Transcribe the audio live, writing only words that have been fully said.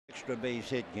extra base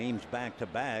hit games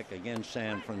back-to-back against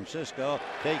San Francisco.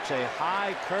 Takes a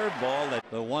high curveball. That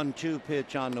the 1-2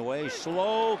 pitch on the way.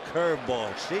 Slow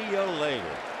curveball. See you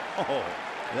later. Oh,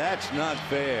 that's not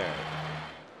fair.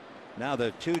 Now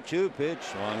the 2-2 pitch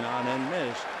swung on and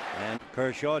missed. And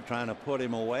Kershaw trying to put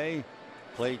him away.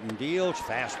 Clayton deals.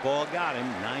 Fastball got him.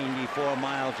 94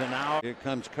 miles an hour. Here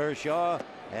comes Kershaw.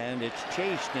 And it's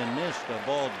chased and missed. The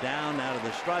ball down out of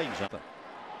the strike zone.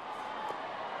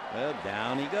 Well,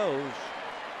 down he goes.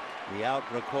 The out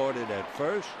recorded at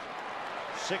first.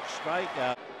 6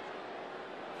 strikeout.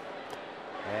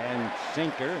 And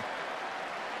sinker.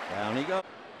 Down he goes.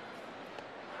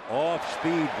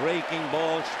 Off-speed breaking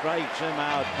ball strikes him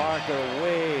out. Parker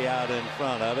way out in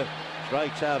front of it.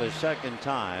 Strikes out a second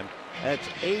time. That's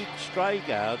 8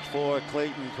 strikeouts for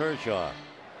Clayton Kershaw.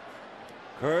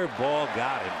 Curveball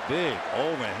got him. Big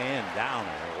overhand downer.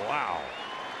 Wow.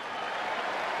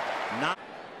 Not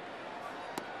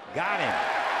got him.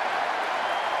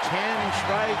 10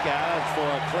 strikeouts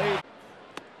for Clayton.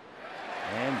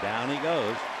 And down he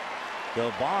goes.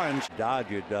 So Barnes,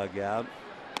 Dodger dugout.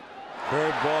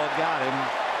 Curveball got him.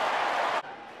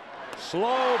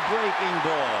 Slow breaking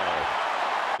ball.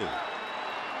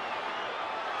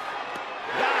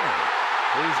 Got him.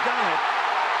 He's done it.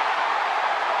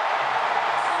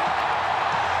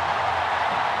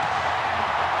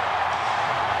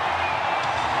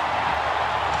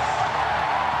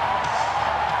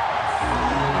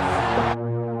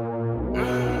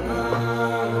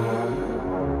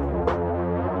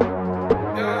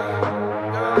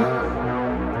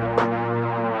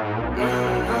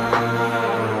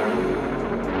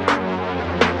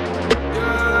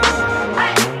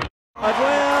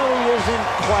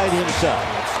 Quite himself.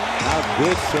 How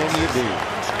good can you be?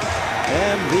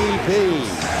 MVP.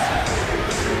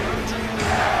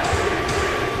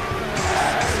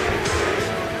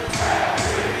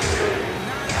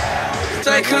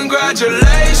 Say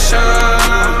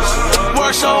congratulations.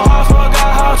 Worked so hard,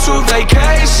 forgot how to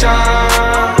vacation.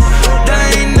 They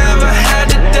ain't never had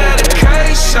the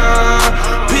dedication.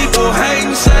 People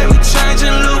hating, say we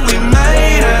changing, look, we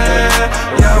made it.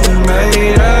 Yeah, we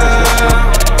made it.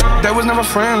 They was never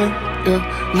friendly, yeah.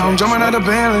 Now I'm jumping out of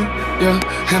Bentley, yeah.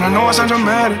 And I know I sound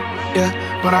dramatic, yeah.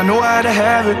 But I knew I had to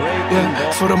have it,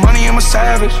 yeah. For the money, I'm a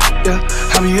savage, yeah.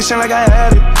 I be itching like I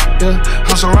had it, yeah.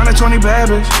 I'm surrounded 20 bad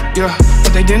bitch, yeah.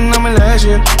 But they didn't know me last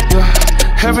year, yeah.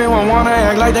 Everyone wanna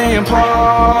act like they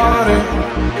important,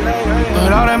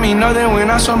 but all that mean nothing when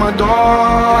I saw my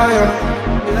door, yeah.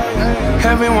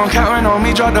 Everyone counting on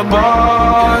me, drop the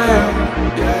ball, yeah.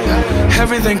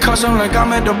 Everything custom like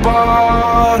I'm at the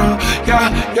bottom,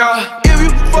 yeah, yeah. If you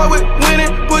fuck with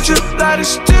winning, put your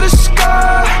lighters to the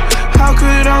sky. How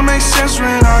could I make sense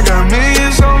when I got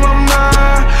millions on my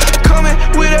mind? Coming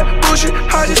with that bullshit,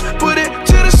 I just put it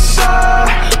to the side.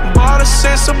 Bought a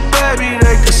sense of baby,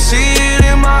 they could see it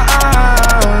in my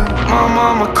eyes. My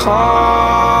mama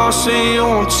called, see you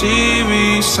on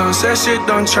TV. Sunset shit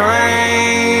done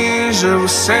changed. Ever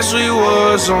since we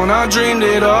was on, I dreamed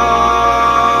it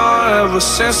all. Ever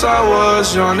since I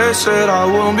was young, they said I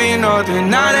wouldn't be nothing.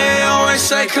 Now they always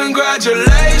say congratulations.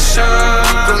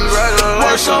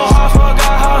 Worked so hard,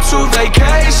 forgot how to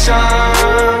vacation.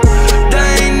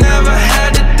 They ain't never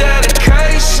had the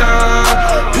dedication.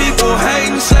 People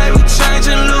hating, say we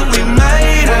changing, look, we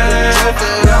made it.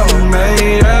 Yeah, we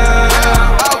made it.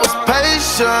 I was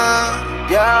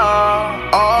patient,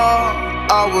 yeah. Oh,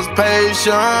 I was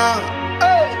patient.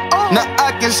 Now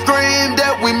I can scream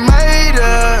that we made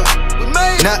it.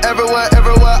 Now everywhere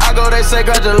I go, they say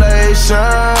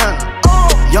congratulations.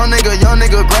 Young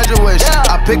nigga graduation.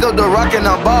 I pick up the rock and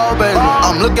I ball, baby.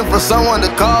 I'm looking for someone to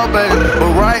call, baby.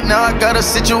 But right now I got a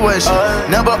situation.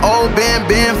 Never old Ben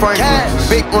Franklin.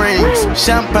 Big rings,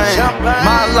 champagne.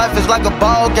 My life is like a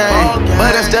ball game,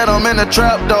 but instead I'm in a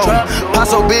trap though. Pot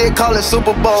so big, call it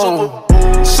Super Bowl.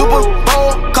 Super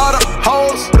Bowl, call the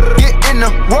hoes, get in the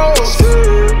rolls.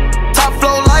 Top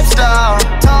flow lifestyle,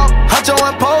 Huncho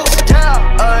and Post.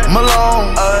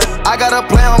 Malone, I got a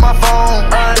play on my phone.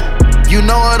 You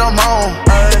know what I'm on.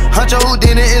 Huncho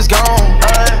Houdini is gone.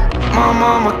 My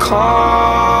mama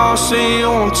called, see you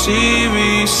on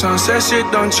TV. Sunset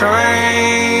shit done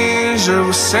changed.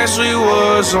 Ever since we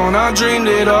was on, I dreamed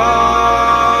it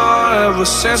all. Ever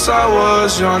since I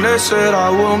was young, they said I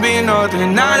wouldn't be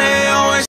nothing. Now they always